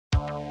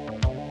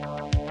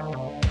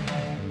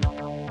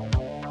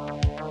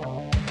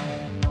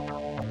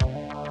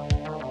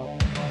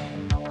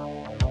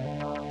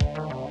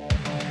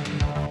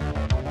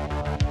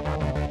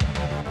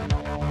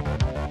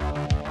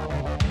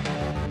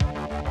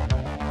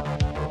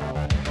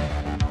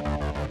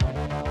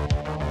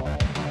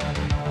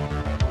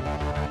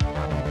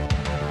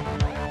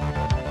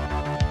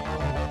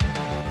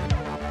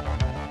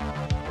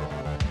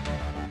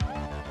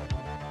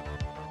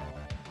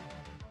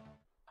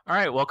All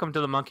right, welcome to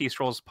the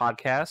Monkeyscrolls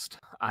podcast.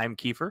 I'm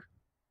Kiefer.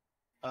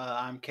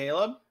 I'm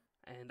Caleb.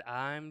 And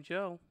I'm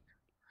Joe.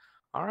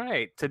 All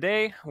right,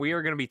 today we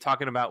are going to be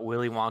talking about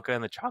Willy Wonka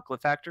and the Chocolate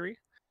Factory.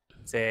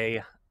 It's a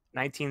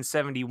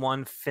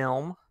 1971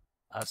 film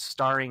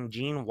starring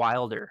Gene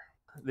Wilder.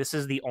 This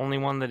is the only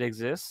one that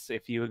exists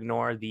if you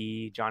ignore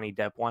the Johnny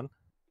Depp one.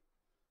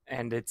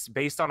 And it's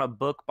based on a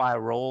book by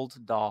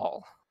Roald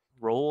Dahl.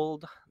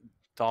 Roald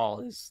Dahl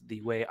is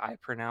the way I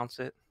pronounce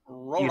it.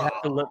 You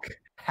have to look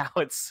how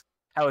it's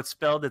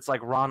spelled. It's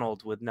like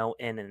Ronald with no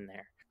N in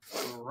there.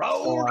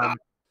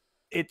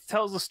 It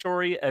tells the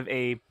story of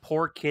a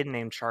poor kid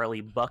named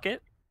Charlie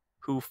Bucket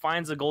who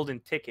finds a golden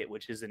ticket,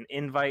 which is an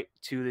invite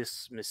to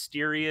this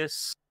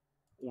mysterious,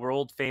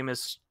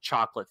 world-famous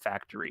chocolate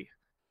factory.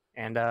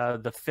 And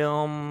the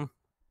film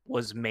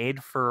was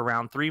made for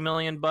around $3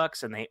 million,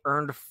 and they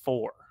earned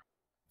 $4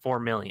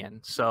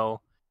 million.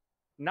 So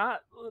not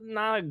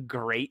a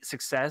great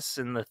success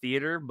in the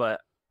theater,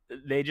 but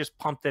they just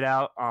pumped it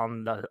out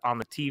on the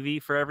TV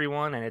for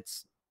everyone, and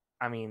it's,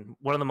 I mean,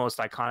 one of the most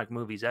iconic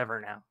movies ever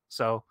now.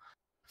 So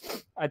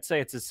I'd say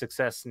it's a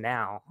success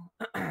now.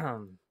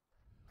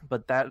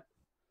 But that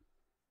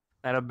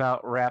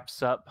about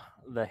wraps up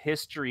the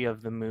history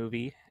of the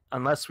movie,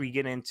 unless we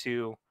get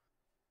into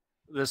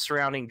the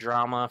surrounding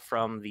drama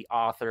from the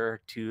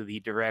author to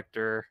the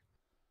director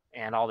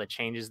and all the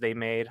changes they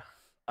made.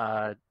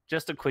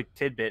 Just a quick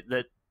tidbit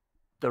that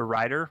the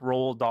writer,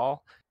 Roald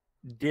Dahl,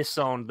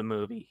 disowned the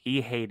movie.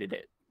 He hated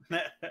it.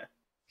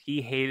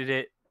 He hated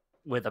it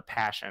with a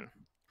passion.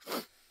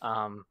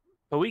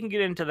 But we can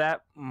get into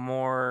that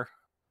more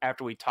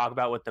after we talk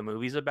about what the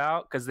movie's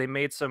about, because they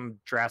made some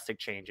drastic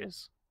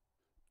changes.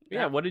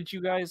 Yeah, what did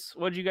you guys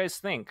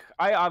think?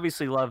 I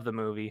obviously love the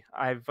movie.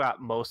 I've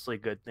got mostly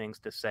good things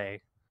to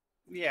say.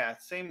 Yeah,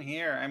 same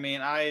here. I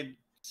mean, I'd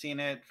seen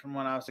it from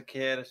when I was a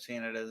kid. I've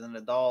seen it as an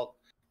adult.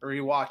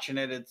 Rewatching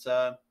it, it's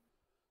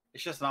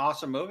just an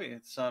awesome movie.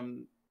 It's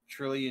some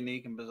truly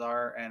unique and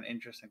bizarre and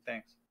interesting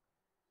things.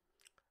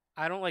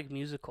 I don't like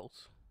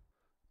musicals.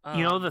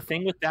 You know, the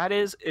thing with that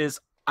is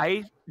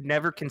I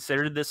never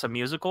considered this a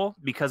musical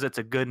because it's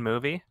a good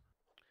movie.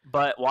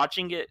 But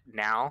watching it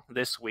now,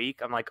 this week,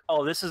 I'm like,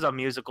 oh, this is a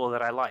musical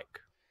that I like.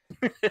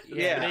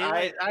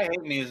 I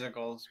hate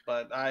musicals,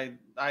 but I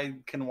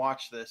can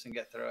watch this and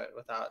get through it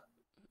without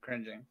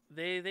cringing.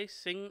 They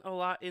sing a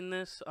lot in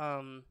this.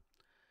 I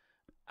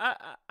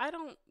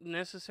don't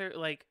necessarily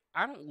like.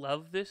 I don't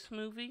love this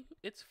movie.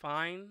 It's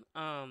fine.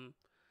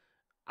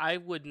 I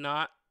would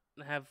not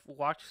have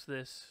watched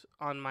this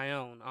on my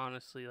own,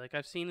 honestly. Like,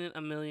 I've seen it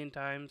a million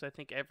times. I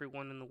think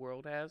everyone in the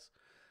world has.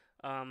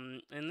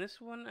 And this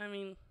one, I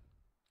mean,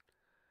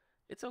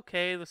 it's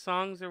okay. The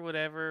songs or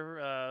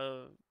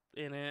whatever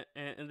in it,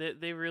 and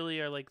they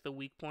really are like the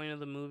weak point of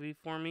the movie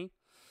for me.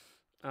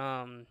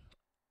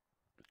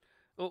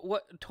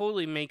 What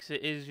totally makes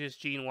it is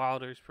just Gene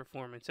Wilder's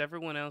performance.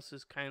 Everyone else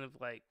is kind of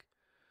like,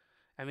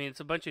 I mean,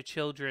 it's a bunch of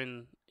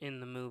children in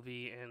the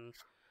movie, and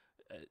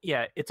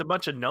yeah, it's a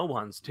bunch of no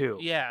ones too.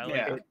 Yeah,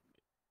 like,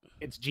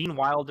 it's Gene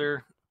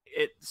Wilder.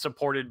 It's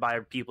supported by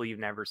people you've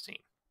never seen.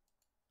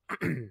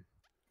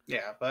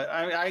 Yeah, but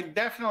I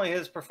definitely,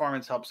 his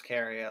performance helps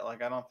carry it.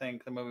 Like, I don't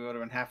think the movie would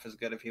have been half as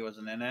good if he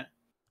wasn't in it.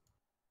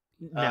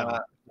 No,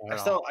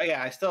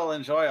 I still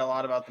enjoy a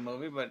lot about the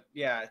movie, but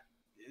yeah,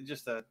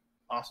 just a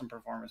awesome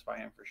performance by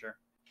him for sure.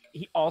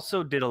 He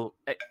also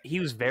he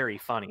was very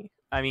funny.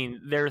 I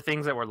mean, there are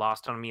things that were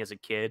lost on me as a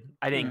kid.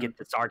 I didn't get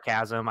the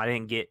sarcasm. I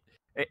didn't get,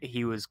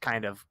 he was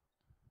kind of,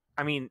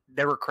 I mean,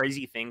 there were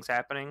crazy things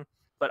happening,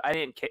 but I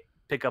didn't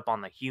pick up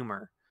on the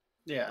humor.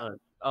 Yeah.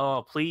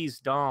 Oh, please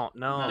don't.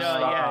 No,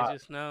 yeah,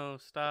 just no,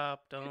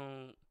 stop,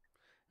 don't.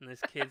 And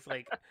this kid's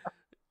like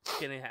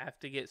gonna have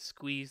to get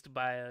squeezed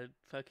by a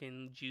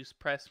fucking juice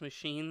press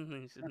machine.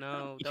 And he said,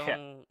 no,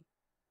 don't.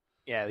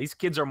 Yeah, these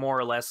kids are more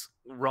or less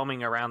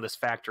roaming around this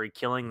factory,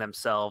 killing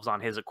themselves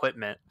on his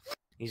equipment.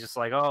 He's just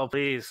like, oh,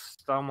 please,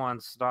 someone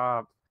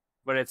stop.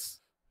 But it's,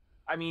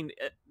 I mean,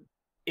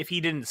 if he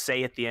didn't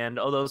say at the end,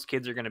 oh, those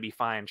kids are going to be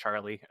fine,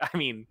 Charlie. I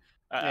mean,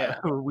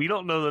 we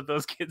don't know that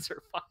those kids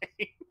are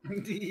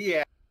fine.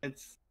 Yeah,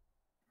 it's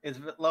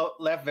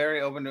left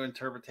very open to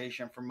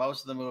interpretation for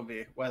most of the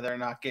movie, whether or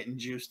not getting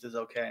juiced is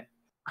okay.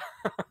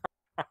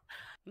 I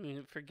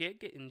mean, forget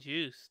getting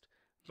juiced.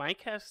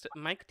 Mike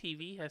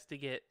TV has to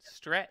get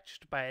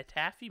stretched by a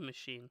taffy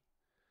machine.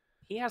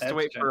 He has to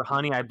wait for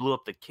Honey, I Blew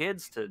Up the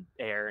Kids to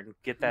air and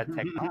get that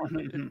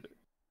technology.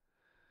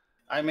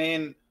 I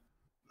mean,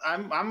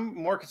 I'm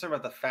more concerned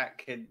about the fat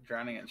kid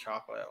drowning in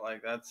chocolate.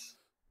 Like,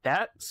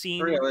 that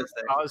scene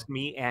realistic. Caused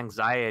me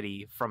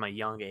anxiety from a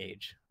young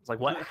age. It's like,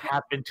 what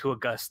happened to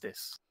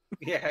Augustus?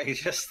 Yeah, he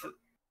just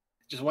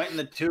went in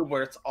the tube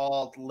where it's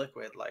all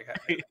liquid. Like,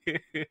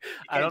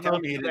 I don't know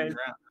if he didn't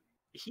drown.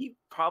 He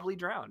probably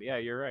drowned. Yeah,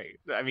 you're right.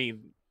 I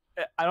mean,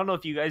 I don't know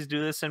if you guys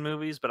do this in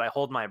movies, but I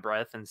hold my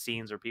breath in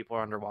scenes where people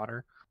are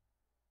underwater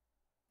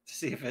to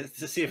see if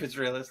it's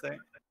realistic.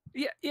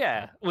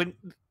 Yeah. When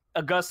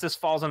Augustus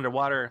falls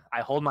underwater,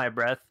 I hold my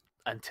breath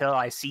until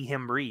I see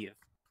him breathe.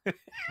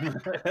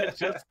 It's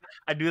just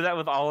I do that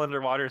with all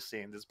underwater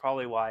scenes. It's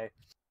probably why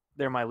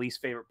they're my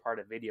least favorite part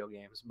of video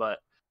games. But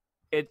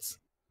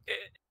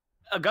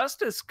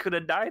Augustus could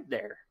have died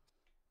there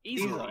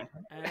easily.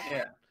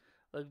 Yeah.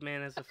 Look,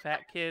 man, as a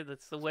fat kid,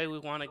 that's the way we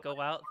want to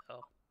go out,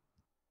 though.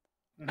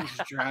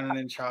 Just drowning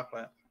in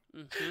chocolate.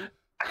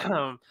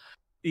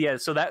 Yeah,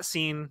 so that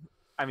scene,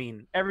 I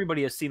mean,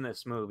 everybody has seen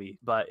this movie,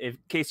 but in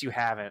case you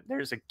haven't,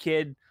 there's a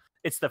kid.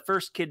 It's the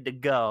first kid to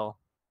go.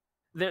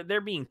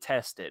 They're being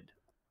tested.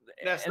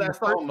 That's the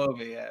whole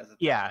movie.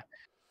 Yeah,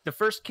 the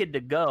first kid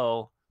to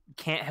go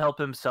can't help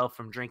himself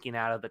from drinking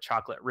out of the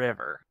chocolate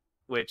river,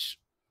 which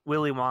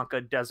Willy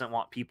Wonka doesn't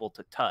want people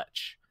to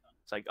touch.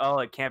 It's like, oh,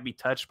 it can't be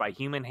touched by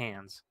human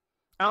hands.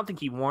 I don't think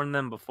he warned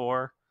them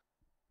before,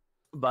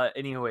 but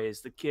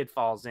anyways, the kid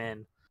falls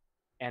in,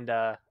 and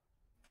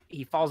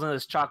he falls into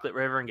this chocolate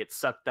river and gets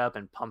sucked up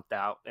and pumped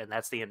out, and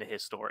that's the end of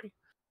his story.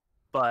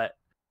 But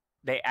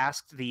they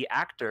asked the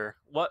actor,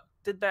 what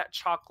did that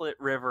chocolate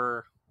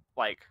river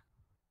like?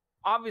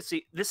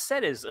 Obviously, this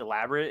set is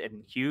elaborate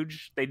and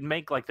huge. They'd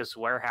make like this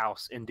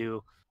warehouse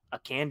into a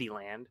candy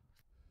land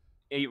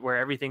where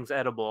everything's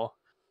edible.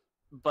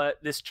 But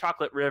this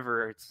chocolate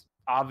river, it's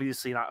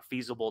obviously not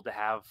feasible to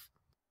have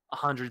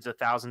hundreds of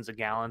thousands of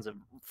gallons of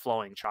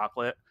flowing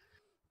chocolate.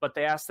 But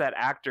they asked that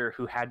actor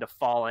who had to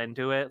fall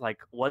into it,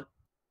 like, what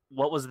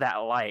was that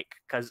like?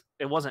 Because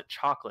it wasn't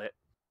chocolate.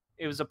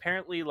 It was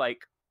apparently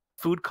like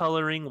food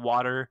coloring,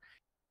 water,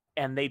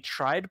 and they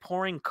tried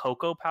pouring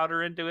cocoa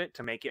powder into it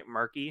to make it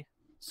murky.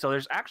 So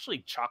there's actually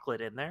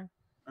chocolate in there,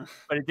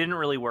 but it didn't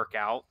really work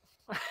out.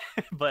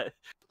 But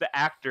the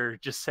actor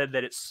just said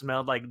that it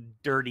smelled like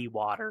dirty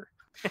water.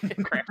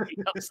 It cracked me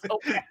up so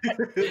bad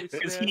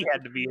because he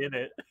had to be in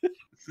it.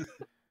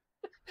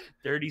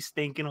 Dirty,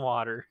 stinking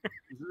water.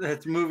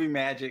 That's movie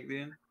magic,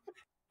 dude.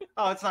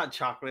 Oh, it's not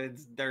chocolate.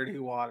 It's dirty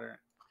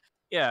water.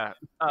 Yeah,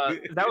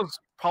 that was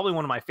probably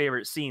one of my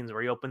favorite scenes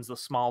where he opens the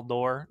small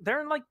door.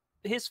 They're in like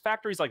his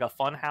factory's like a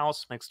fun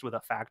house mixed with a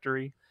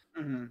factory.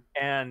 Mm-hmm.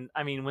 And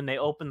I mean, when they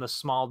open the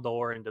small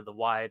door into the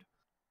wide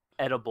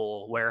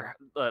edible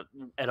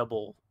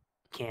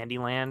candy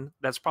land,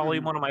 that's probably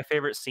one of my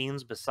favorite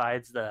scenes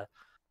besides the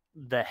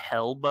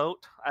hell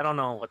boat. I don't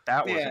know what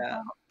that was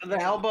about. The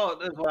hell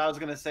boat is what I was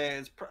gonna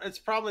say. It's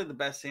probably the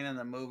best scene in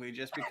the movie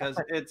just because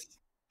it's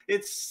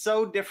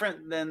so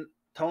different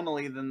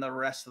tonally than the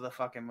rest of the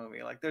fucking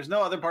movie. Like there's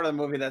no other part of the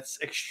movie that's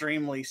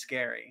extremely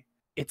scary.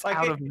 It's like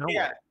out of nowhere.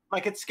 Yeah,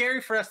 like it's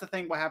scary for us to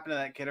think what happened to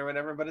that kid or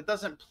whatever, but it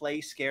doesn't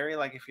play scary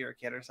like if you're a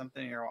kid or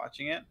something and you're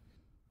watching it.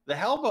 The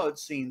hellboat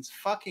scene's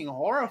fucking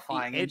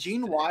horrifying, and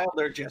Gene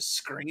Wilder just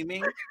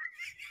screaming.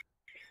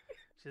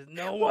 Just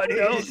no one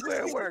knows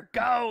where we're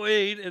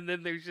going, and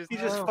then there's just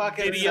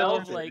fucking video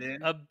of like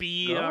a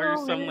bee or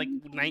some like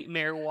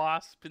nightmare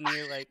wasp, and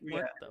you're like,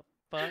 what the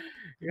fuck?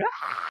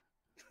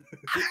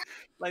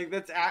 Like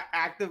that's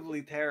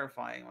actively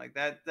terrifying. Like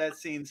that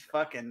scene's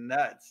fucking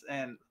nuts,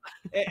 and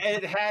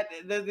it had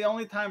the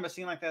only time a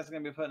scene like that's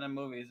gonna be put in a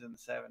movie is in the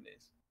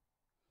 70s.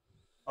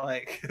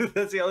 Like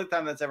that's the only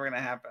time that's ever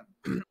gonna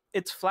happen.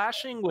 It's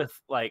flashing with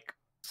like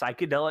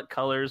psychedelic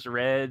colors,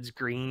 reds,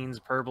 greens,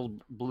 purple,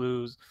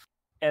 blues.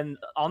 And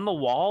on the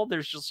wall,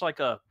 there's just like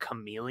a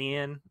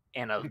chameleon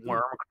and a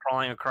worm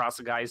crawling across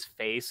a guy's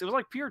face. It was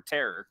like pure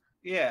terror.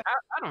 Yeah.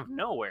 Out of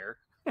nowhere.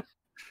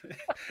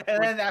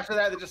 And then after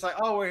that, they're just like,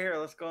 oh, we're here.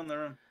 Let's go in the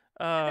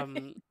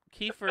room.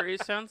 Kiefer,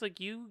 it sounds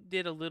like you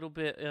did a little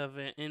bit of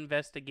an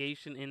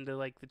investigation into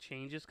like the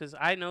changes. Because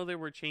I know there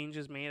were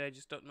changes made. I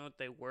just don't know what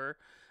they were.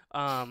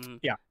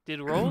 Yeah.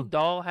 Did Roald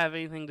Dahl have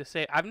anything to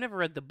say? I've never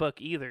read the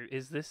book either.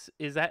 Is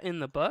that in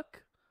the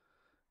book?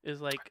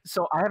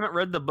 So I haven't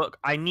read the book.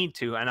 I need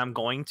to, and I'm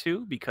going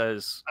to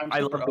because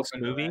I love this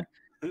movie,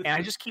 and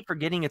I just keep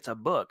forgetting it's a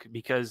book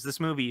because this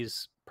movie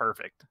is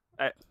perfect.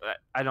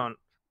 I don't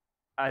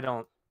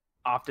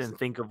often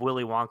think of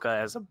Willy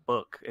Wonka as a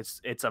book.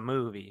 It's a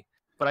movie,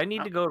 but I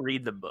need to go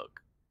read the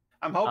book.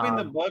 I'm hoping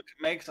the book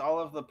makes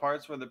all of the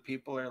parts where the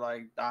people are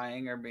like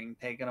dying or being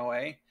taken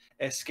away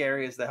as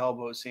scary as the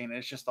Hellboat scene.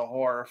 It's just a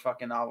horror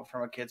fucking novel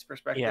from a kid's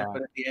perspective,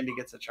 but at the end he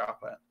gets a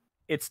chocolate.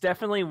 It's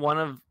definitely one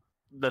of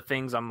the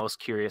things I'm most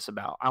curious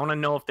about. I want to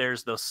know if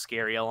there's those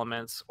scary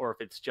elements or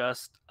if it's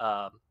just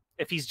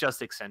if he's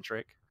just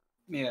eccentric.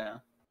 Yeah.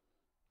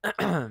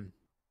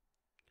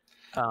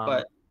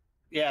 But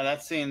yeah,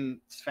 that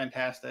scene's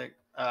fantastic.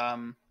 I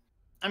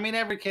mean,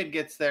 every kid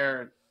gets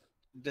their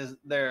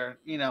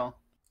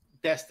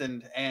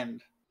destined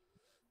end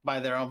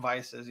by their own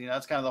vices.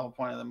 That's kind of the whole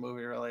point of the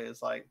movie. Really,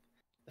 is like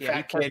the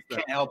fat kid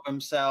can't help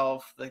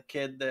himself. The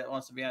kid that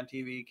wants to be on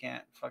TV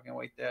can't fucking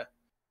wait to.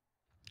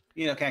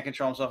 Can't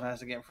control himself and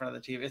has to get in front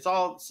of the TV. It's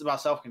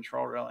about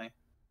self-control, really.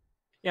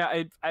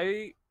 Yeah,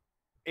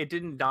 it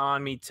didn't dawn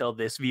on me till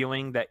this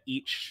viewing that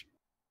each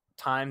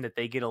time that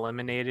they get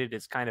eliminated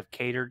is kind of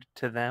catered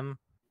to them.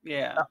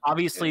 Yeah.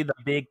 Obviously, the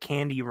big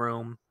candy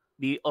room,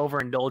 the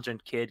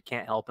overindulgent kid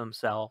can't help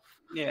himself.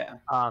 Yeah.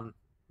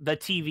 The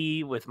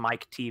TV with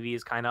Mike TV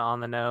is kind of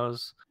on the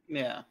nose.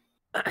 Yeah.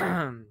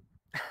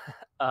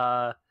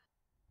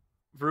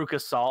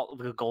 Veruca Salt,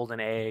 the golden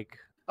egg.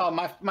 Oh,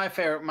 my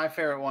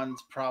favorite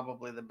one's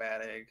probably the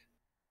bad egg.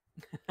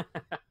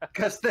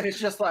 Because there's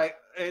just like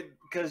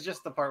because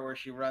just the part where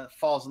she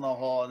falls in the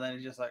hole, and then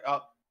he's just like,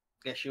 oh,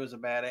 guess she was a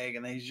bad egg,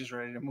 and then he's just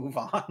ready to move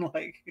on.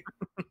 Like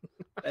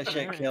that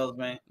shit Alright, kills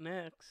me.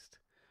 Next.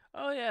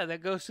 Oh yeah,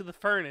 that goes to the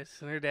furnace,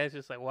 and her dad's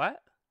just like,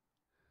 what?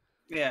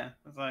 Yeah,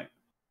 it's like,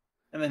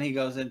 and then he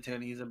goes into it,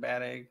 and he's a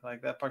bad egg.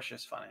 Like that part's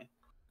just funny.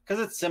 Because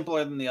it's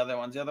simpler than the other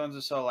ones. The other ones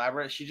are so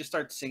elaborate. She just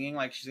starts singing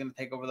like she's gonna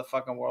take over the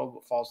fucking world,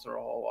 but falls through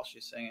a hole while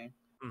she's singing,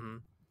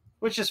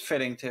 which is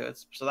fitting too.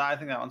 I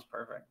think that one's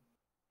perfect.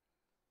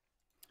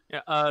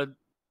 Yeah.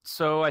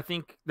 So I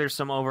think there's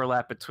some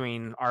overlap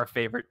between our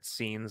favorite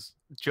scenes.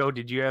 Joe,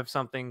 did you have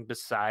something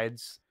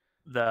besides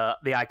the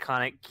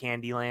iconic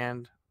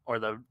Candyland or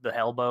the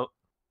Hellboat?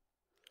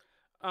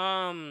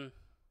 I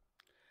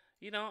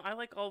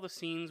like all the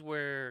scenes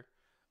where,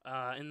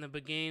 in the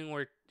beginning,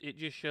 where it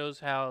just shows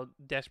how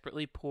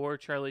desperately poor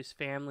Charlie's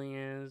family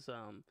is.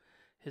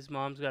 His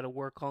mom's got to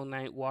work all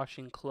night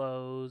washing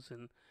clothes,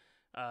 and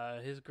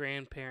his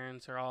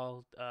grandparents are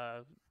all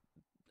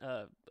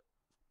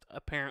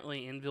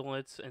apparently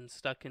invalids and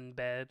stuck in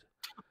bed.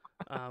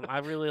 I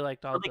really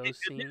liked all those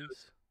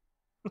scenes.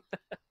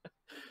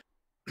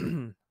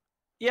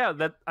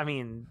 Yeah,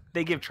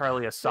 they give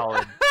Charlie a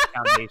solid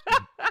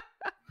foundation.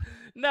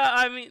 No,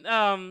 I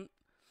mean,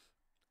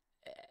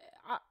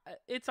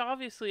 it's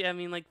obviously,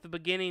 like the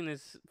beginning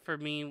is for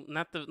me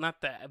not the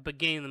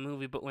beginning of the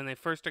movie, but when they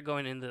first are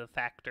going into the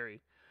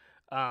factory,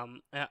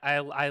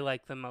 I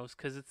like the most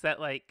because it's that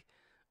like,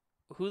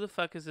 who the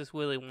fuck is this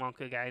Willy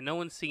Wonka guy? No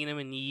one's seen him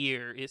in a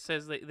year. It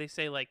says they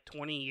say like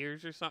 20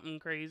 years or something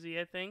crazy,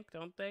 I think,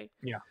 don't they?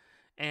 Yeah.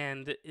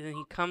 And then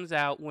he comes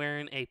out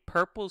wearing a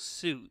purple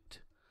suit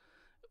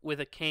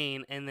with a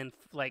cane, and then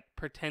like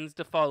pretends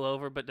to fall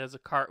over, but does a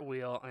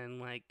cartwheel,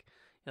 and like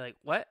you're like,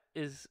 what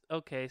is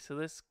okay? So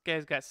this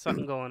guy's got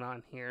something going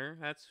on here.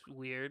 That's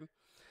weird.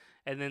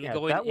 And then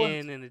going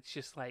in, and it's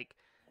just like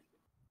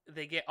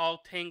they get all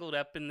tangled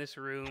up in this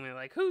room, and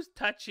like, who's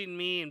touching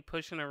me and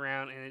pushing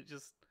around, and it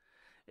just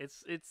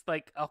it's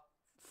like a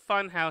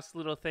funhouse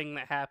little thing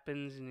that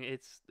happens, and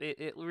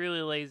it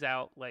really lays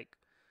out like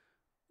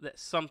that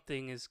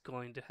something is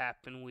going to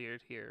happen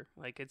weird here.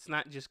 Like it's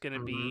not just going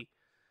to be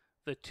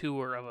the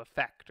tour of a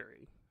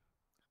factory.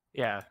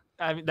 Yeah,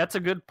 I mean that's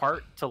a good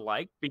part to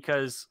like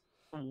because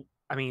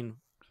I mean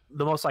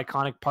the most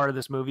iconic part of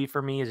this movie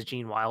for me is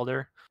Gene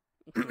Wilder,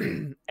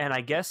 and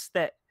I guess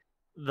that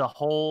the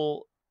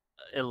whole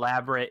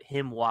elaborate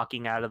him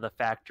walking out of the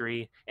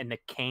factory and the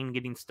cane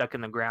getting stuck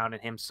in the ground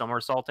and him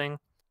somersaulting,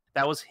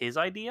 that was his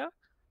idea.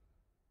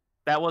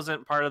 That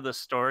wasn't part of the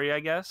story,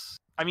 I guess.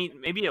 I mean,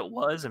 maybe it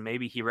was, and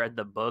maybe he read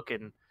the book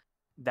and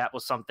that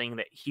was something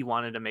that he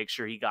wanted to make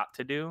sure he got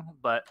to do.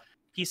 But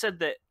he said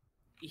that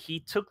he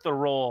took the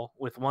role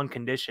with one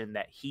condition,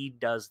 that he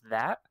does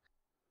that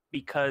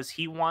because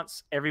he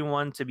wants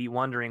everyone to be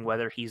wondering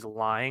whether he's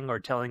lying or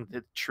telling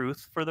the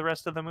truth for the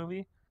rest of the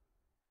movie.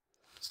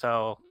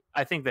 So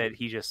I think that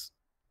he just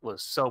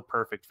was so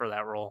perfect for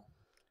that role.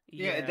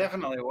 Yeah, it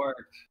definitely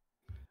worked.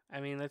 I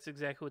mean, that's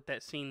exactly what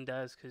that scene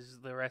does, because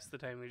the rest of the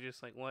time you're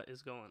just like, what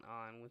is going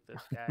on with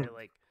this guy?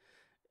 Like,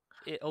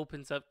 it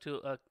opens up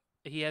to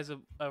he has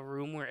a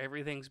room where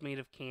everything's made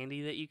of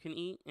candy that you can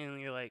eat, and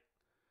you're like,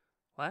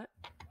 what?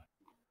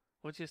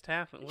 What just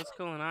happened? What's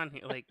going on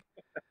here? Like,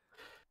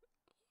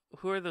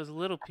 who are those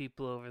little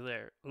people over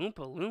there? Oompa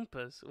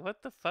Loompas?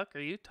 What the fuck are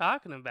you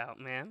talking about,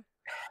 man?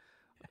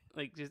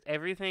 Like, just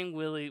everything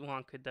Willy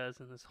Wonka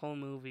does in this whole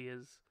movie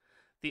is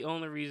the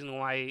only reason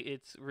why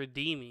it's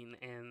redeeming.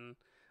 And,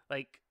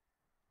 like,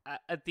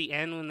 at the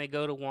end when they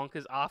go to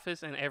Wonka's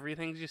office and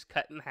everything's just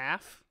cut in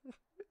half.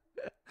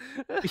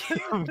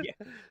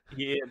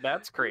 Yeah,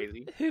 that's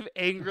crazy. Him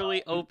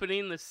angrily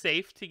opening the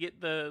safe to get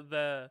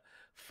the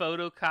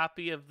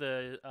photocopy of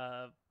the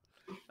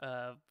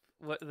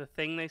the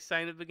thing they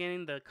signed at the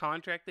beginning, the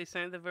contract they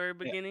signed at the very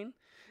beginning.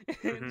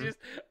 Just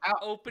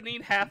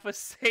opening half a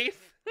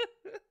safe.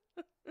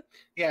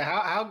 Yeah,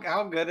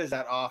 how good is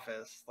that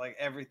office? Like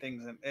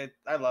everything's in it.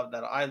 I love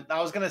that. I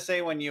was gonna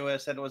say when you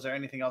said was there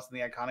anything else in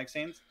the iconic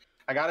scenes?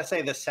 I gotta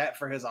say the set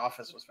for his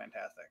office was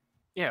fantastic.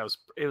 Yeah,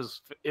 it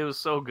was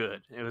so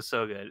good. It was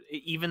so good.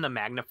 Even the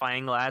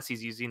magnifying glass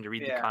he's using to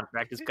read the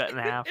contract is cut in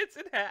half. It's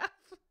in half.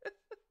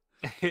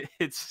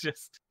 It's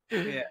just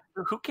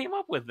who came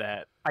up with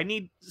that? I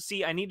need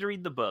to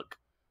read the book.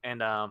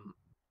 And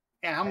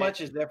how much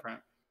is different?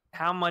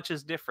 How much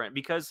is different?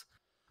 Because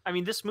I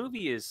mean, this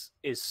movie is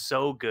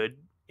so good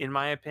in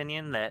my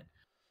opinion that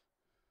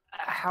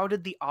how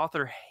did the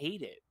author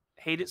hate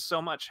it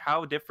so much?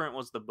 How different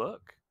was the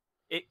book?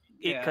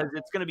 Because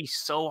it's going to be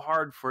so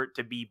hard for it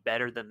to be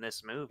better than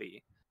this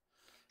movie.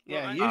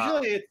 Yeah,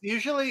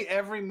 usually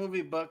every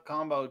movie book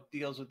combo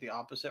deals with the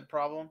opposite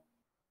problem.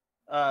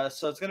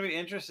 So it's going to be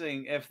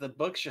interesting if the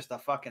book's just a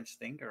fucking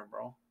stinker,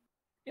 bro.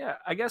 Yeah,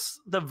 I guess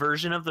the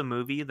version of the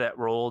movie that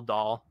Roald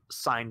Dahl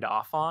signed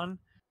off on,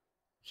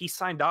 he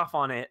signed off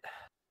on it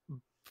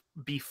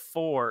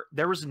before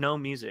there was no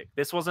music.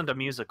 This wasn't a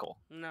musical.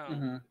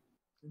 No.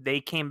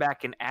 they came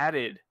back and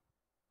added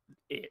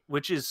it,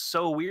 which is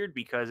so weird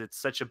because it's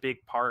such a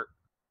big part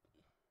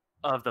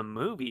of the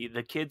movie.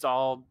 The kids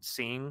all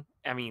sing.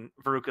 I mean,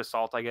 Veruca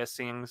Salt, I guess,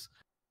 sings.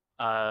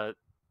 Uh,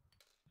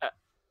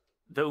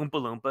 the Oompa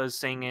Loompas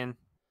singing.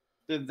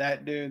 Dude,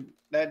 that dude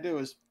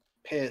was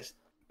pissed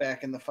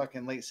back in the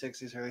fucking late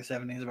 60s, early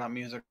 70s about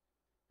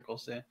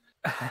musicals, too.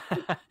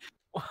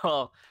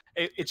 Well,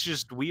 it's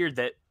just weird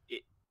that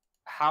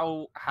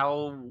how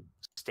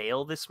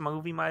stale this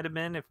movie might have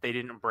been if they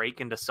didn't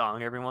break into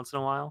song every once in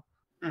a while.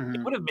 Mm-hmm.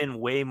 It would have been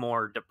way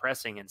more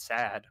depressing and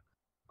sad.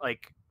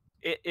 Like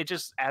it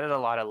just added a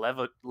lot of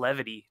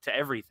levity to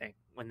everything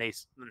when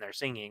they're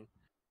singing.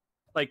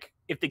 Like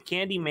if the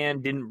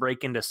Candyman didn't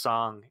break into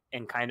song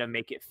and kind of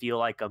make it feel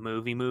like a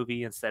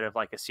movie instead of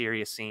like a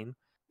serious scene,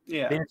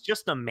 then it's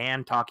just a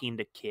man talking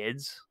to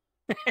kids.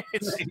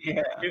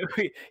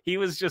 He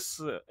was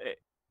just.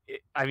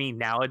 I mean,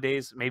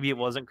 nowadays maybe it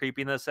wasn't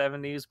creepy in the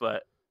 70s,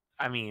 but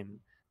I mean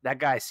that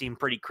guy seemed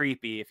pretty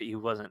creepy if he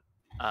wasn't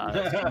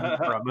singing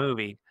for a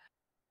movie.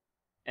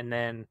 And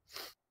then,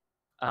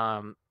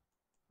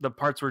 the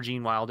parts where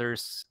Gene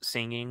Wilder's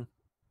singing,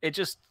 it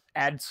just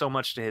adds so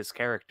much to his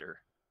character.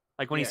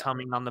 Like when he's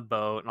humming on the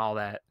boat and all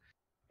that.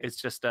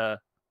 It's just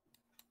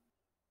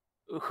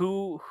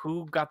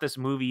who got this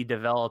movie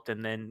developed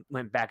and then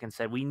went back and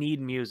said we need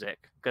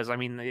music, because I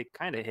mean they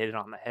kind of hit it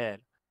on the head.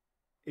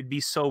 It'd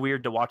be so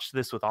weird to watch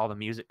this with all the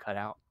music cut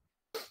out.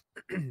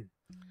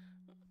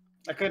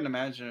 I couldn't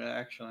imagine it,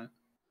 actually.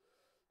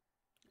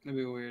 It'd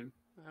be weird.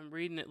 I'm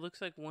reading. It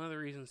looks like one of the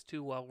reasons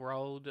too. While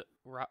rolled.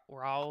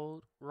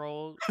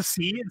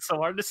 See, it's so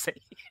hard to say.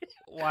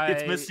 Why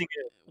it's missing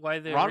it. Why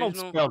the Ronald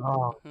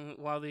original?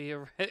 While the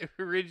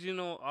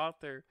original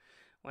author,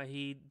 why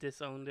he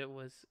disowned it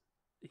was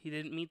he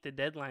didn't meet the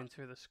deadlines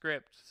for the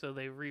script, so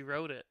they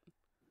rewrote it.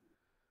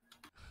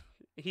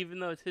 Even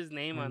though it's his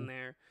name on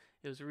there,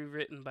 it was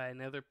rewritten by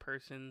another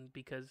person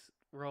because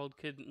Roald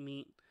couldn't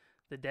meet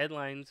the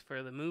deadlines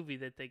for the movie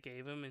that they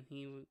gave him, and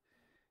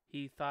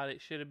he thought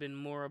it should have been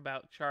more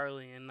about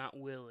Charlie and not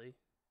Willy.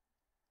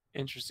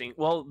 Interesting.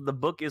 Well, the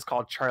book is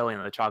called Charlie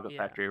and the Chocolate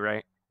Factory,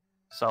 right?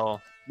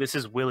 So this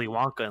is Willy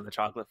Wonka and the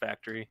Chocolate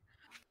Factory.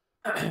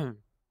 Yeah,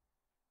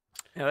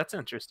 that's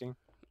interesting.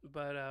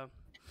 But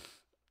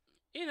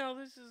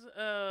this is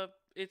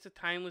it's a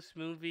timeless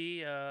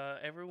movie.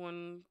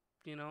 Everyone,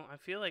 I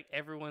feel like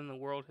everyone in the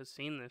world has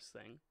seen this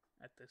thing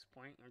at this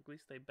point, or at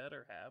least they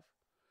better have.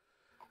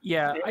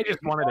 Yeah, I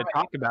just wanted to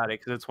talk about it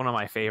because it's one of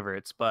my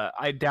favorites, but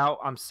I doubt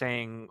I'm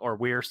saying or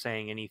we're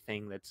saying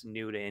anything that's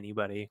new to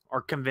anybody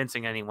or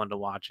convincing anyone to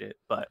watch it.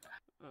 But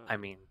I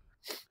mean,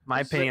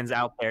 my opinion's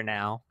out there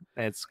now.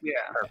 It's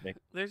perfect.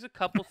 There's a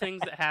couple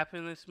things that happen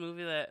in this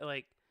movie that,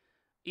 like,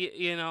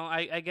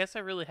 I guess I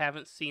really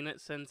haven't seen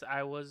it since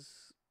I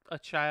was a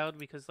child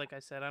because, like I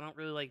said, I don't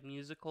really like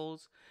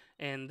musicals,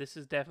 and this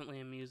is definitely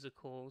a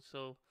musical.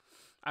 So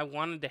I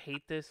wanted to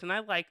hate this, and I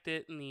liked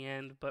it in the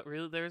end. But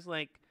really, there's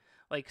like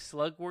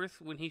Slugworth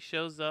when he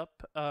shows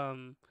up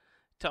to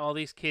all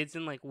these kids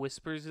and like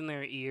whispers in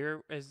their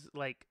ear as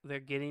like they're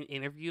getting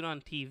interviewed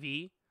on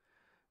TV.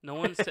 No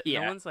one's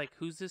no one's like,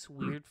 who's this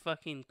weird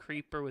fucking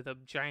creeper with a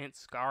giant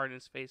scar in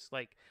his face,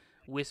 like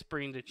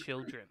whispering to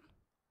children.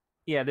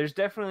 Yeah, there's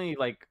definitely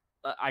like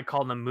I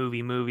call them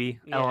movie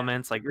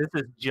elements. Like this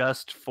is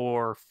just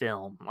for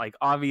film. Like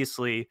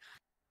obviously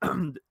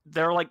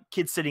they're like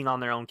kids sitting on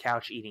their own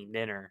couch eating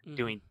dinner,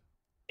 doing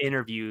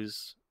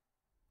interviews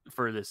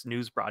for this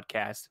news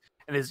broadcast,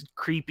 and this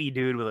creepy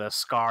dude with a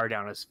scar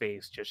down his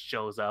face just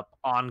shows up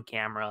on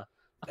camera.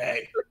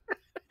 Hey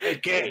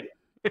kid.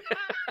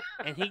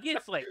 And he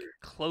gets like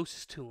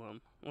close to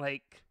him,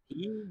 like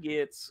he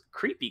gets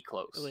creepy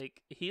close. Like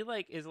he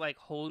like is like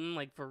holding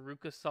like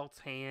Veruca Salt's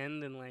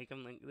hand, and like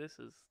I'm like, this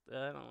is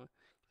I don't like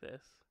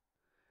this.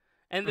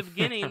 And the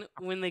beginning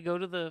when they go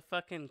to the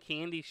fucking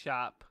candy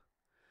shop,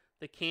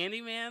 the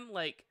candy man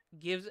like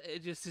gives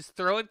just is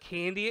throwing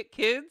candy at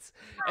kids,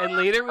 and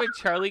later when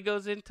Charlie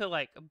goes in to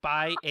like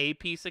buy a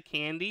piece of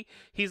candy,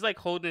 he's like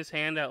holding his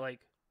hand out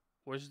like,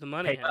 where's the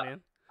money at, man?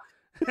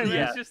 And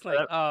it's just like,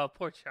 oh,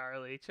 poor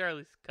Charlie.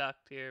 Charlie's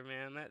cucked here,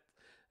 man.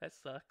 That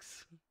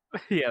sucks.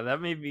 Yeah, that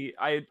made me.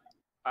 I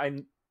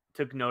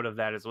took note of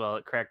that as well.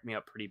 It cracked me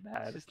up pretty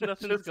bad. Just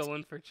nothing's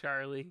going for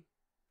Charlie.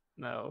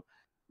 No,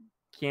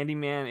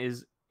 Candyman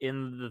is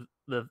in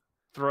the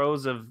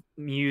throes of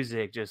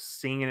music, just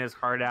singing his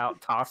heart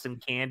out, tossing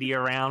candy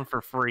around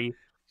for free.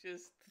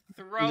 Just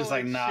throwing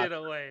shit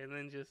away, and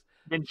then just.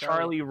 Then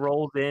Charlie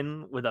rolls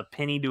in with a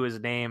penny to his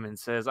name and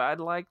says,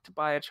 "I'd like to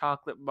buy a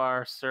chocolate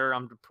bar, sir.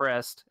 I'm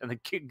depressed." And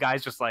the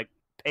guy's just like,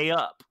 "Pay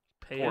up."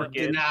 Pay up.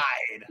 Denied.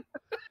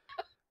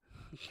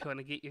 You want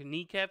to get your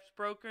kneecaps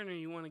broken, or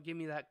you want to give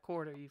me that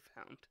quarter you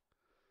found?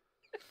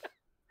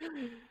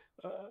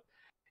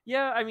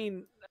 Yeah, I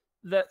mean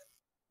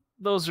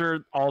those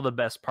are all the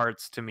best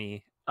parts to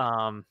me.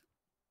 The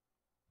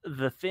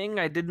thing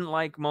I didn't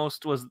like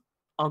most was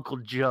Uncle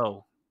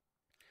Joe.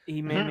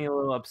 He made me a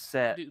little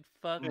upset. Dude,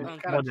 fuck more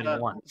Uncle than Joe.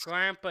 once.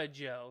 Grandpa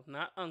Joe,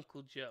 not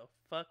Uncle Joe.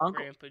 Fuck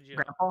Grandpa Joe.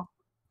 Grandpa?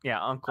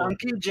 Yeah, Uncle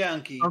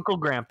Junkie. Uncle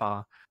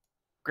Grandpa.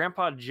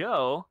 Grandpa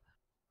Joe,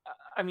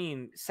 I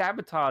mean,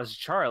 sabotage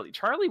Charlie.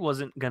 Charlie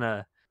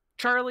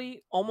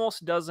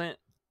almost doesn't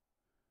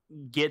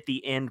get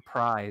the end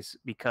prize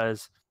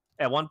because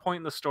at one point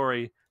in the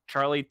story,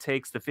 Charlie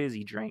takes the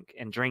fizzy drink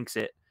and drinks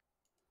it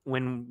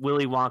when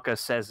Willy Wonka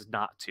says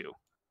not to.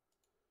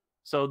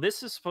 So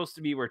this is supposed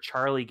to be where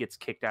Charlie gets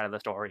kicked out of the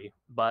story,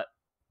 but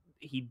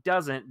he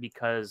doesn't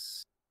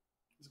because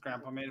His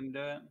grandpa made him do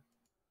it.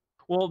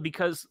 Well,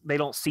 because they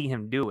don't see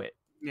him do it.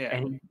 Yeah.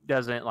 And he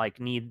doesn't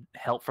need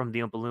help from the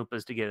Oompa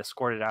Loompas to get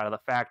escorted out of the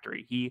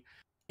factory.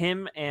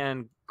 Him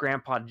and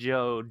Grandpa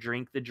Joe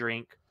drink the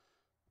drink,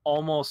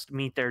 almost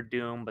meet their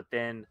doom, but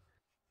then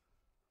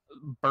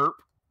burp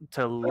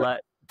to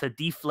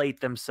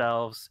deflate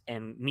themselves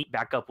and meet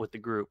back up with the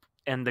group.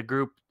 And the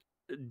group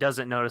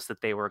doesn't notice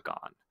that they were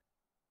gone.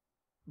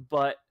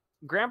 But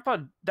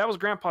that was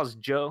Grandpa's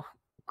Joe's.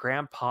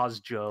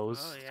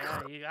 Oh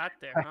yeah, you got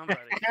there, huh, buddy?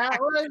 That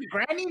was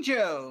Granny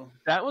Joe.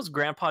 That was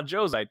Grandpa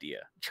Joe's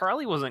idea.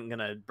 Charlie wasn't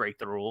gonna break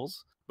the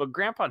rules, but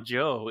Grandpa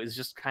Joe is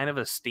just kind of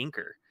a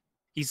stinker.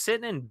 He's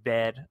sitting in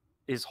bed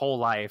his whole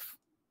life,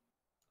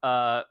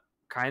 kind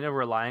of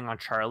relying on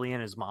Charlie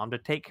and his mom to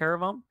take care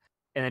of him.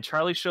 And then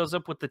Charlie shows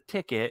up with the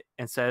ticket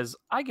and says,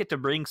 "I get to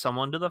bring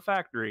someone to the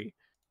factory."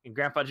 And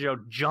Grandpa Joe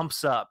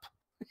jumps up.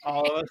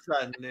 All of a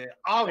sudden, dude.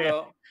 I'll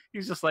go.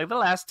 He's just like, the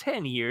last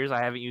 10 years,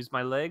 I haven't used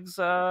my legs.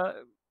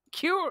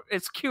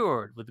 It's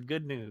cured with the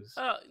good news.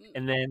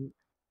 And then,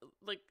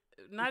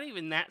 not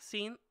even that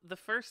scene. The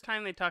first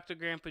time they talk to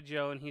Grandpa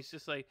Joe, and he's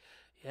just like,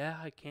 "Yeah,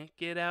 I can't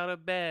get out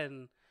of bed."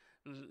 And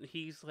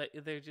he's like,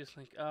 they're just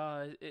like,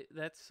 "Oh,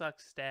 that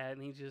sucks, Dad."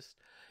 And he just,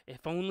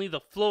 "If only the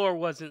floor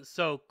wasn't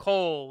so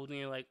cold." And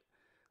you're like,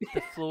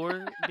 the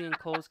floor being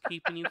cold is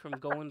keeping you from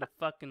going to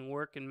fucking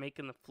work and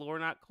making the floor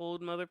not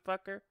cold,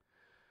 motherfucker?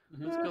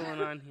 What's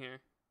going on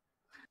here?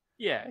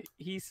 Yeah,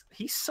 he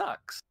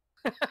sucks.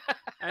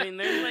 I mean,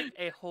 there's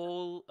a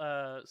whole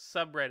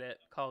subreddit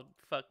called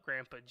 "Fuck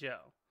Grandpa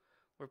Joe."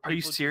 Are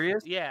you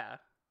serious? Yeah.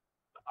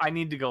 I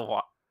need to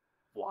go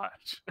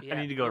watch. Yeah,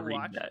 I need to go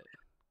read that.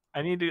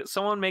 I need to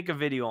someone make a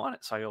video on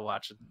it so I go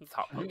watch the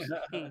top post.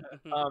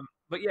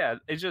 But yeah,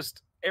 it's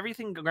just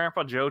everything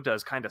Grandpa Joe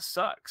does kind of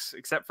sucks,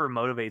 except for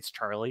motivates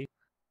Charlie.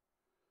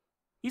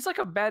 He's like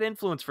a bad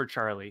influence for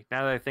Charlie.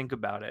 Now that I think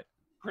about it,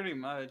 pretty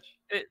much.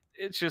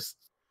 It's just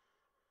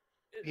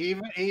he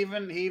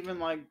even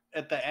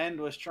at the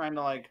end was trying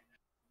to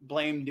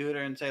blame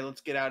Duder and say, "Let's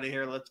get out of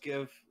here. Let's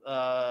give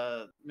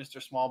Mr.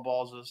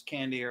 Smallballs his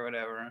candy or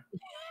whatever."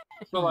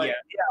 So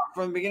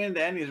from the beginning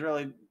to end, he's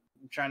really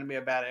trying to be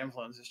a bad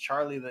influence. It's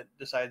Charlie that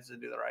decides to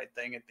do the right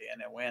thing at the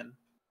end and win.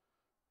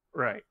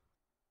 Right.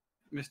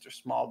 Mr.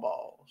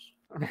 Smallballs.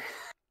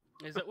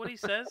 Is that what he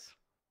says?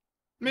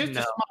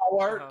 Mr.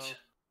 Smallwort. Oh.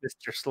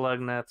 Mr.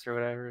 Slugnuts or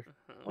whatever.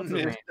 What's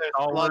his name?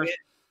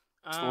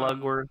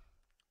 Slugwort.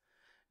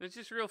 It's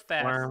just real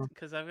fast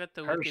because I've got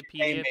the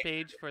Wikipedia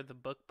page for the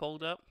book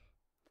pulled up.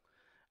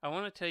 I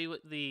want to tell you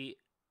what the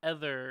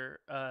other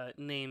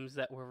names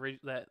that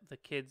the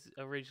kids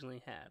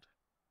originally had.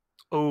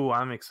 Oh,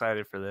 I'm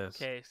excited for this.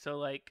 Okay,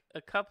 so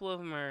a couple of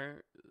them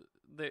are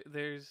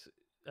there's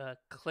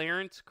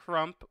Clarence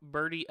Crump,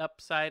 Bertie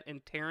Upside,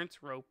 and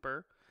Terrence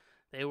Roper.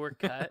 They were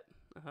cut.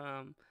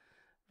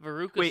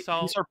 Veruca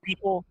Salt.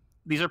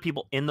 These are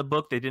people in the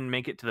book. They didn't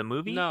make it to the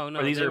movie. No,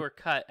 they were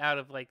cut out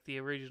of the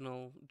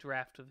original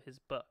draft of his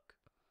book.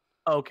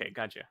 Okay,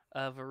 gotcha.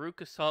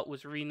 Veruca Salt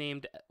was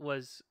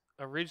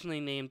originally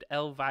named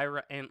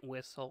Elvira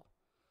Entwistle.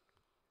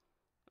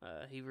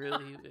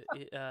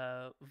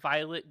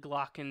 Violet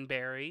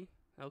Glockenberry.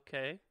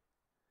 Okay.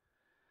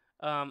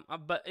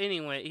 But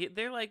anyway,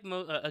 they're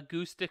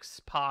Augustus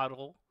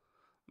Podle,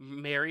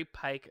 Mary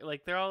Pike.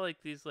 They're all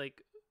these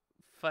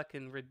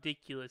fucking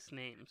ridiculous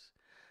names.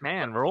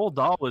 Man, Roald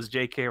Dahl was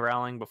J.K.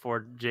 Rowling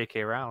before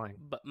J.K. Rowling.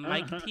 But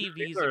Mike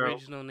TV's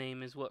original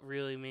name is what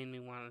really made me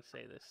want to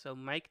say this. So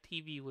Mike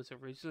TV was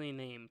originally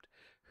named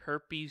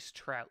Herpes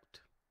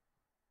Trout.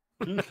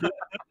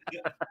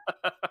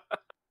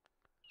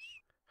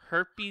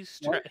 Herpes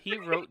Trout. He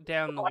wrote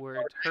down the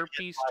word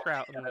Herpes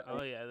Trout and went,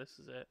 "Oh yeah, this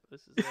is it.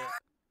 This is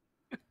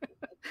it."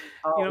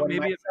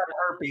 Maybe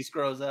herpes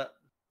grows up.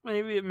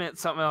 Maybe it meant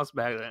something else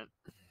back then.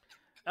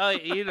 Oh,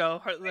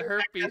 the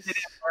herpes.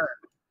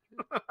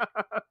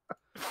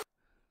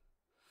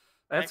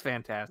 That's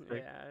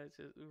fantastic. Yeah,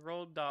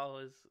 Roald Dahl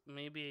is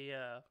maybe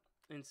a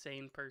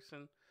insane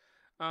person.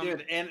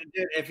 Dude,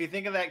 if you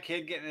think of that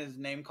kid getting his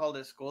name called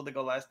at school, to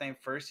go last name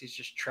first, he's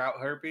just Trout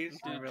Herpes.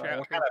 Dude,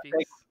 Trout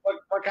Herpes.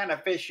 What kind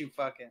of fish you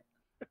fucking?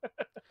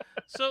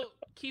 So,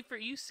 Kiefer,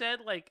 you said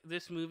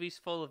this movie's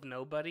full of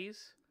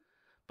nobodies,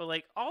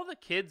 but all the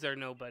kids are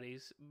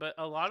nobodies, but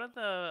a lot of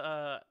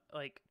the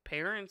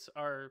parents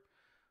are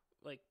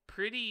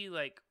pretty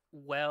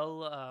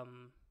well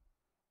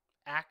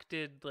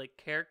acted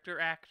character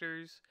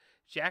actors.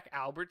 Jack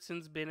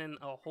Albertson's been in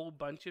a whole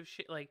bunch of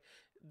shit.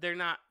 They're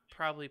not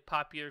probably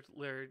popular,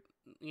 we're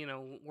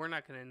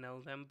not gonna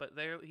know them, but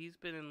he's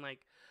been in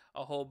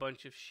a whole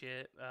bunch of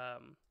shit.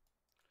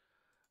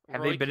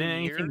 Have Roy they been in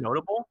anything Kinnear.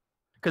 notable?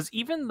 Because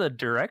even the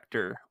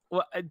director,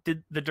 well,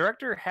 did the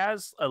director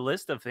has a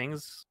list of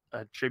things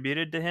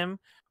attributed to him,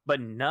 but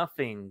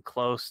nothing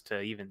close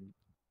to even,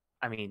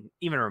 I mean,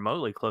 even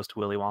remotely close to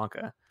Willy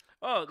Wonka.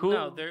 Oh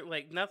no, Who? they're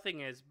like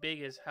nothing as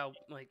big as how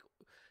like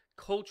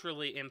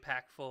culturally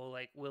impactful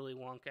like Willy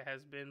Wonka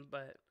has been,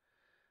 but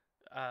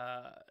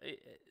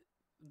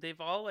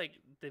they've all like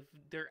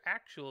they're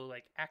actual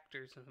like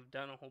actors and have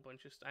done a whole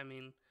bunch of I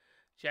mean,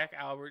 Jack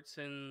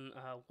Albertson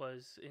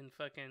was in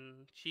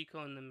fucking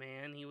Chico and the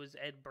Man. He was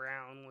Ed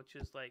Brown, which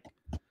is like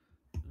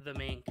the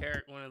main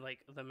character, one of like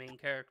the main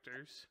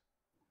characters,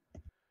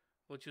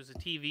 which was a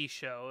TV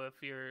show.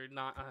 If you're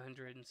not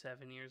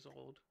 107 years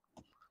old,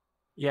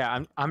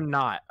 Yeah, I'm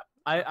not.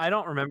 I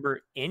don't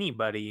remember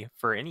anybody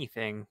for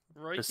anything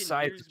Roy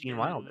besides Kinnear's Gene been in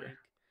Wilder. like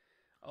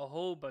a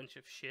whole bunch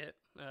of shit.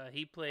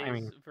 He I plays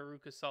mean,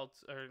 Veruca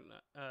Salt's, or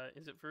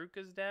is it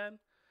Veruca's dad?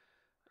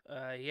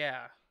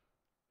 Yeah.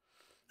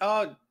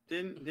 Oh,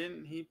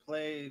 didn't he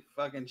play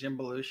fucking Jim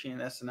Belushi in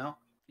SNL?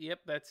 Yep,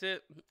 that's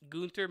it.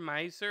 Gunter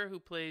Meiser, who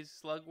plays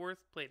Slugworth,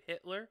 played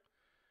Hitler.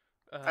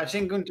 I've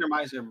seen Gunter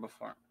Meiser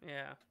before.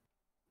 Yeah.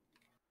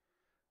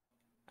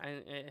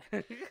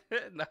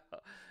 No.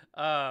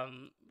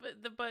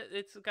 But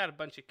it's got a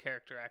bunch of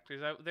character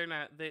actors. They're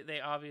not. They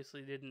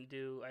obviously didn't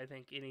do. I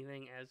think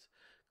anything as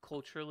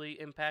culturally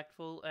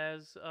impactful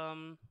as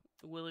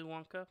Willy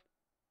Wonka.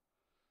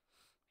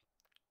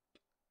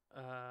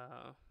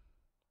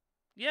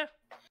 Yeah.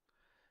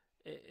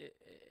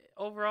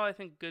 Overall, I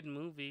think good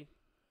movie.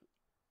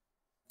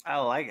 I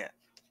like it.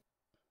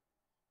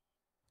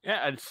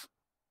 yeah.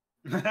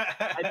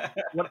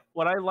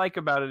 What I like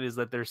about it is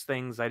that there's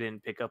things I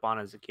didn't pick up on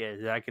as a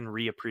kid that I can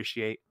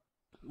reappreciate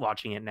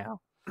watching it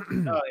now. Oh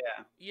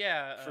yeah.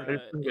 Yeah.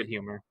 There's some good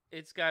humor.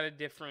 It's got a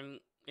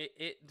different.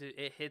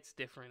 It hits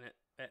different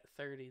at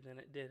 30 than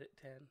it did at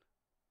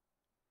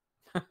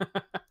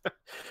 10.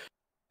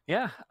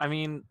 Yeah, I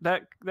mean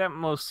that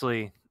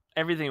mostly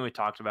everything we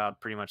talked about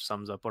pretty much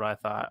sums up what I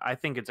thought. I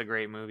think it's a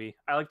great movie.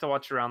 I like to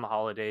watch it around the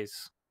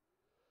holidays,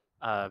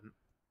 for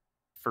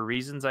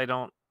reasons I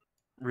don't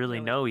really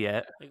Yeah, know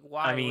yet. Like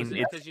why? I mean, was it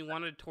it's because you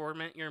wanted to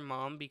torment your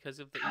mom because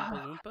of the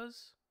Oompa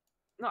Loompas?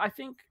 no. I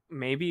think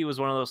maybe it was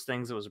one of those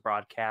things that was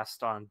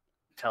broadcast on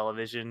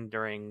television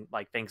during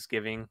like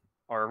Thanksgiving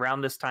or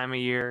around this time of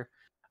year.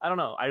 I don't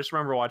know. I just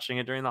remember watching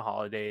it during the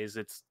holidays.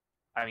 It's,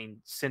 I mean,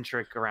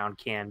 centric around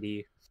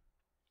candy.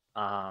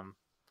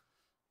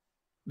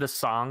 The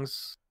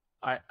songs,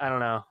 I don't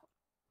know.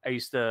 I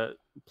used to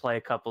play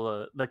a couple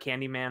of the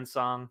Candyman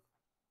song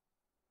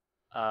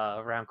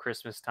around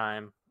Christmas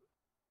time.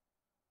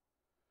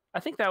 I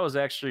think that was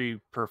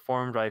actually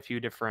performed by a few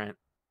different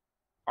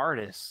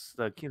artists.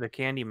 The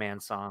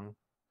Candyman song.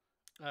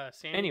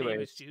 Sammy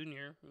Davis Anyways,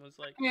 Jr. was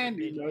like the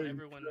Candy big one. Man.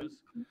 Everyone was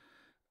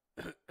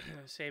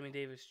Sammy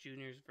Davis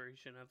Jr.'s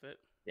version of it.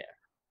 yeah,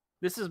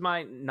 this is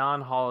my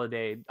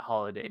non-holiday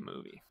holiday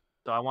movie,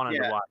 so I wanted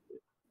to Yeah. watch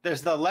it.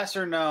 There's the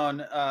lesser known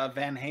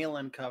Van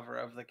Halen cover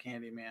of the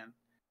Candyman,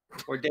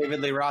 where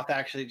David Lee Roth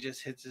actually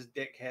just hits his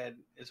dick head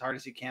as hard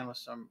as he can with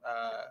some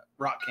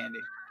rock candy.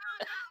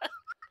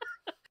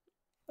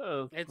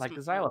 Oh, It's like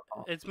the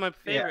xylophone. It's my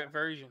favorite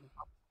version.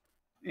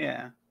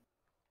 Yeah.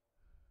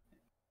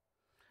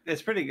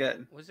 It's pretty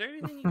good. Was there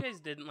anything you guys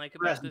didn't like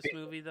about this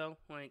movie though?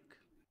 Like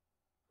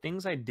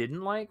Things I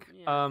didn't like.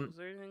 yeah, was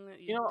there anything that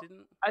you you know,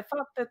 didn't? I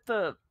thought that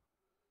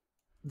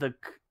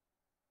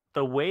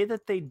the way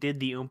that they did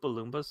the Oompa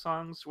Loompa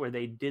songs, where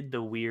they did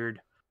the weird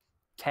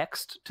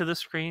text to the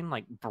screen,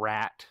 like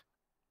brat,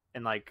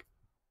 and like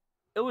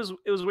it was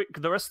weird.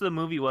 The rest of the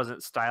movie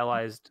wasn't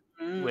stylized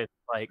with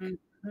like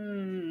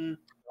Mm.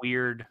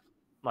 weird,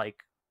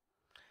 like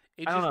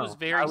It I don't just was know.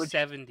 very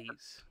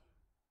 70s.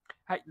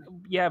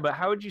 Yeah, but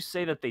how would you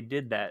say that they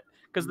did that?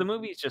 Because the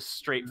movie is just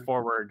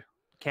straightforward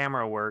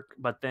camera work,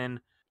 but then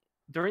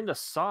during the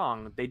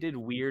song they did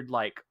weird,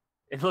 like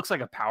it looks like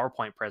a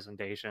PowerPoint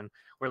presentation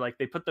where like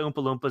they put the Oompa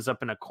Loompas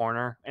up in a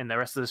corner and the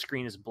rest of the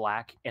screen is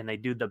black and they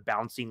do the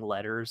bouncing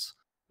letters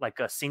like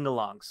a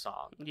sing-along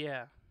song.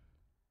 Yeah.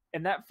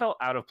 And that felt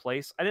out of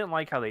place. I didn't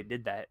like how they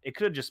did that. It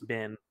could have just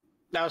been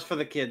That was for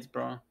the kids,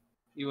 bro.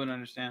 You wouldn't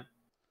understand.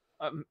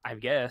 I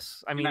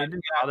guess. I mean, Not- it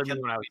didn't bother me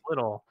when I was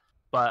little,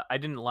 but I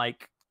didn't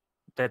like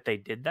that they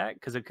did that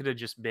because it could have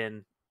just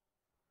been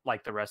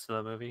like the rest of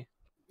the movie.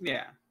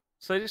 Yeah.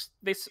 So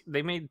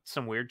they made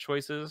some weird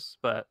choices,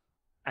 but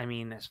I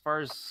mean, as far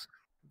as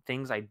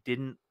things I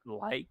didn't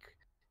like,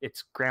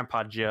 it's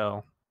Grandpa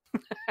Joe.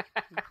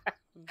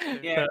 Okay.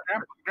 Yeah,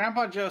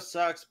 Grandpa Joe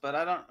sucks, but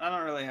I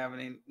don't really have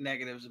any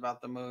negatives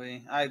about the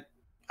movie. I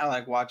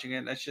like watching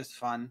it. It's just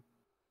fun,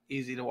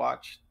 easy to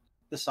watch.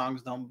 The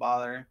songs don't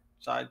bother.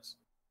 Besides,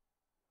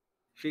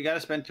 if you got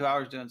to spend 2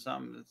 hours doing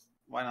something,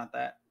 why not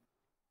that?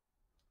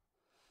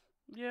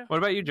 Yeah. What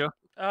about you, Joe?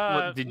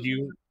 Uh, What did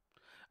you?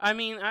 I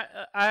mean,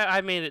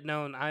 I made it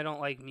known I don't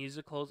like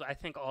musicals. I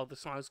think all the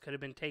songs could have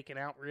been taken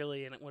out,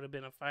 really, and it would have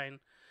been a fine.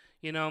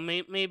 You know,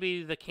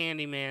 maybe the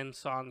Candyman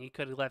song you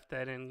could have left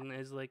that in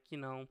as like, you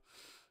know,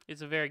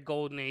 it's a very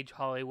golden age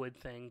Hollywood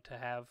thing to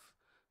have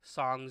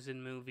songs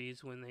in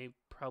movies when they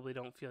probably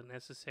don't feel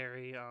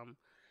necessary.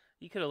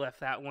 You could have left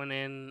that one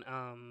in.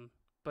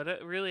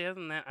 But really, other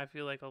than that, I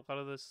feel like a lot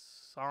of the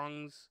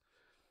songs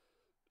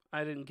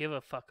I didn't give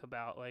a fuck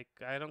about. Like,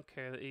 I don't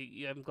care.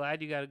 I'm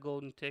glad you got a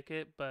golden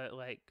ticket, but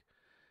like,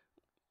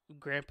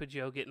 Grandpa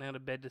Joe getting out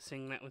of bed to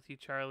sing that with you,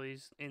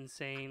 Charlie's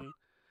insane.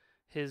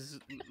 His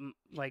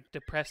like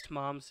depressed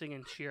mom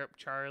singing "Cheer Up,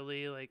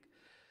 Charlie." Like,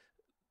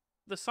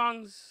 the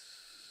songs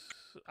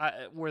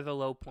were the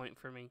low point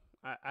for me.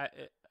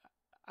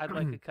 I'd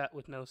like a cut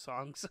with no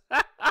songs.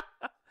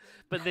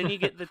 But then you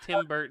get the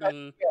Tim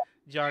Burton,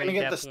 Johnny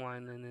Depp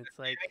one, and it's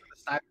like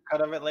the Snyder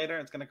cut of it later.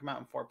 It's gonna come out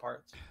in 4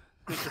 parts.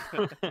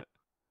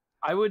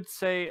 I would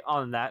say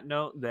on that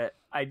note that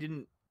I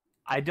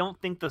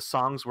don't think the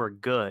songs were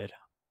good,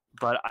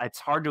 but it's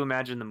hard to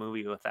imagine the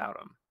movie without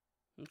them.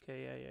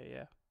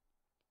 Okay,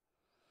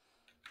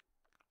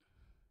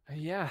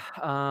 Yeah.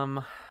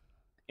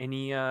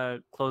 Any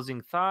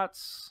closing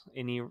thoughts?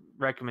 Any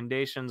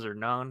recommendations or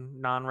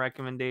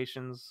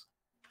non-recommendations?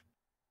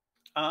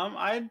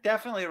 I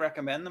definitely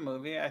recommend the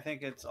movie. I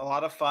think it's a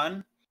lot of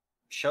fun.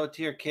 Show it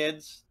to your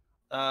kids.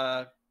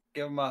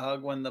 Give them a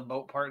hug when the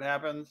boat part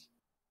happens.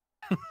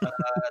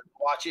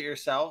 Watch it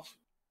yourself.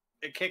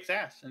 It kicks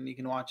ass, and you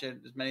can watch it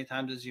as many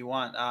times as you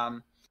want.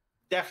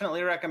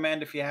 Definitely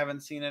recommend if you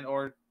haven't seen it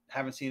or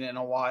haven't seen it in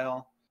a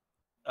while.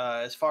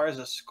 As far as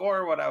a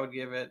score, what I would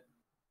give it,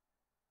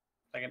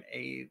 like an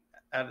 8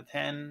 out of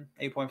 10,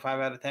 8.5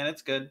 out of 10.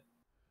 It's good.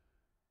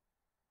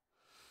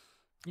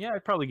 Yeah,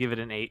 I'd probably give it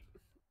an 8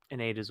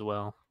 as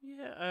well.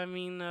 Yeah, I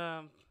mean,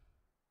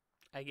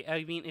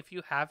 if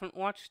you haven't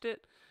watched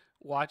it,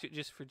 watch it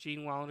just for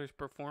Gene Wilder's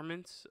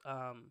performance.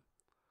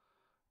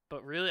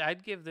 But really,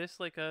 I'd give this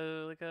like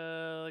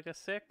a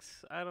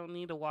 6. I don't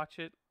need to watch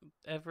it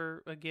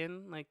ever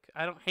again. Like,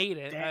 I don't hate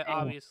it.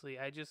 Obviously,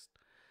 I just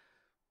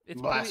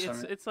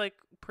it's like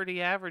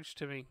pretty average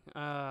to me.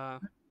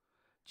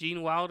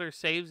 Gene Wilder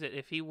saves it.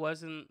 If he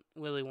wasn't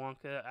Willy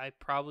Wonka, I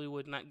probably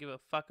would not give a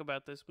fuck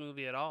about this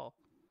movie at all.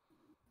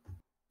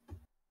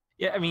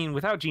 Yeah, I mean,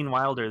 without Gene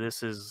Wilder,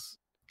 this is,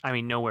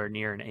 nowhere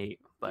near an 8.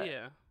 But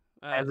yeah,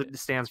 as it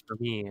stands for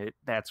me,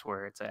 that's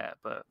where it's at.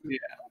 But yeah,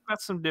 I've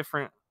got some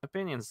different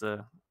opinions,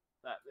 though.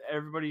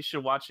 Everybody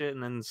should watch it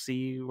and then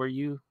see where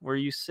you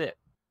sit.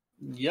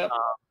 Yep.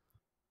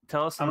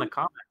 Tell us in the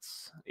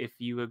comments if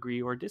you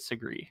agree or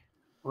disagree.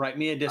 Write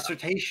me a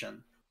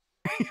dissertation.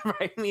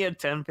 Write me a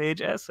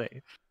 10-page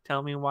essay.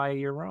 Tell me why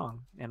you're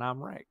wrong and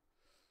I'm right.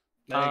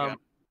 There you go.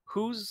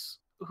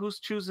 Who's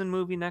choosing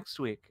movie next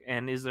week?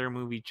 And is there a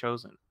movie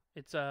chosen?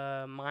 It's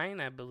mine,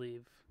 I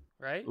believe.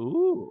 Right?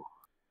 Ooh.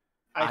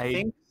 I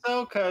think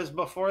so, because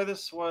before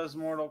this was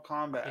Mortal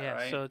Kombat, yeah,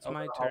 right? so it's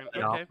my turn.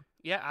 Okay.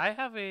 Yeah, I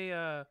have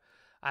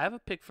a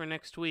pick for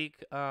next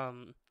week.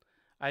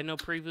 I know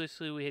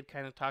previously we had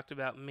kind of talked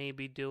about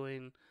maybe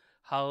doing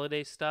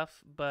holiday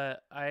stuff,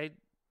 but I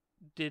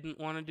didn't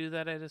want to do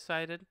that, I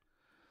decided.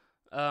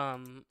 I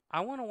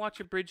want to watch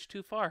A Bridge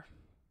Too Far.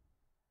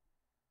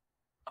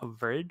 A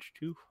Bridge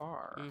Too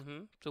Far?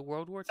 Mm-hmm. It's a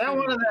World War II. Is that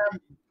one of them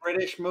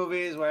British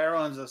movies where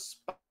everyone's a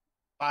spy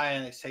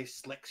and they say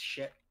slick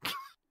shit?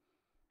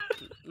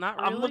 Not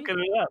really. I'm looking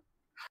it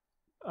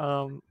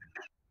up.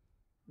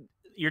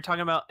 You're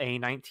talking about a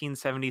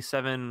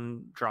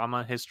 1977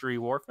 drama history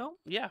war film?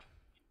 Yeah.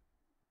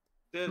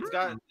 Dude, it's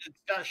got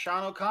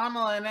Sean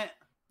O'Connell in it.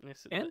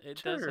 Yes,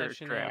 it does have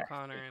Sinead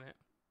O'Connor in it.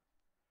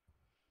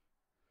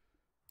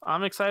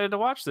 I'm excited to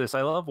watch this.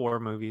 I love war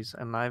movies,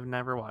 and I've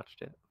never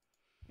watched it.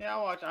 Yeah,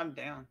 I'll watch. I'm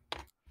down.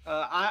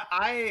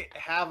 I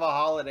have a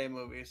holiday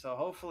movie, so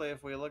hopefully,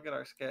 if we look at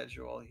our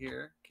schedule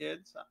here,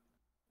 kids.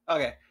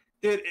 Okay,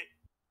 dude,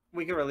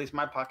 we can release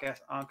my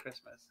podcast on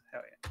Christmas.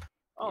 Hell yeah!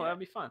 Oh, yeah. That'd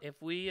be fun.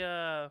 If we,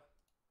 if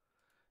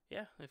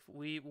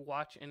we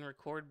watch and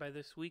record by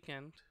this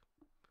weekend,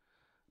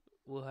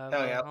 we'll have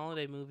a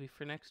holiday movie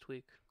for next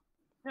week.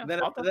 Yeah,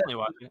 I'll definitely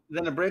watch it.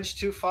 Then A Bridge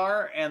Too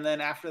Far, and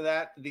then after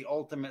that, the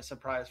ultimate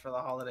surprise for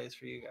the holidays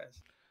for you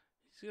guys.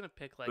 He's gonna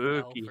pick like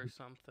Elf or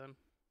something.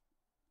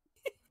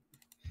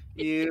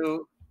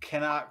 You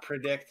cannot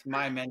predict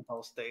my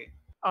mental state.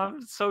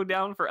 I'm so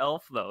down for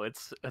Elf, though.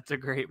 It's a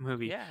great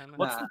movie. Yeah.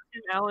 What's the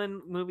Tim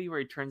Allen movie where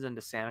he turns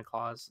into Santa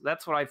Claus?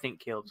 That's what I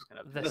think Caleb's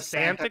gonna pick. The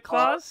Santa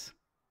Claus?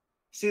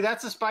 See,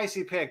 that's a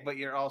spicy pick, but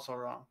you're also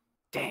wrong.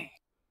 Dang.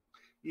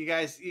 You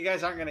guys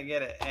aren't gonna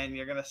get it, and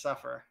you're gonna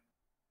suffer.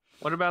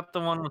 What about the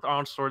one with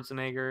Arnold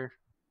Schwarzenegger?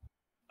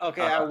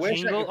 Okay, I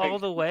wish Jingle All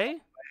the Way?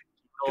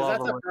 Because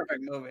that's a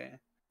perfect movie.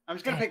 I'm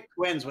just gonna pick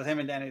Twins with him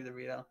and Danny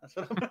DeVito. That's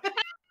what I'm.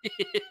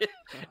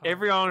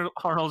 Every Arnold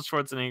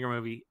Schwarzenegger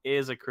movie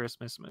is a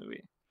Christmas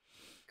movie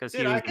because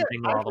he was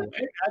Jingle All the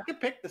Way. I could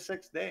pick The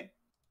Sixth Day.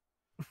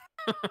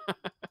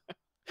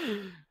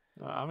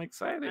 I'm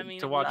excited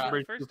to watch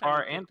Bridge Too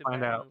Far and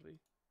find out. Movie.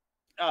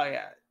 Oh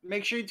yeah,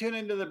 make sure you tune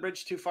into the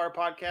Bridge Too Far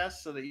podcast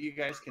so that you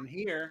guys can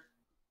hear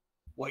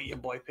what your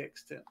boy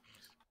picks too.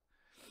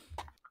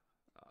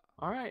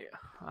 All right,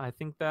 I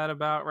think that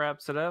about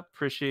wraps it up.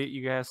 Appreciate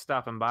you guys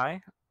stopping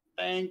by.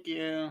 Thank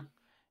you.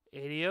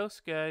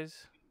 Adios,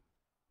 guys.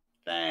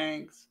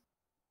 Thanks.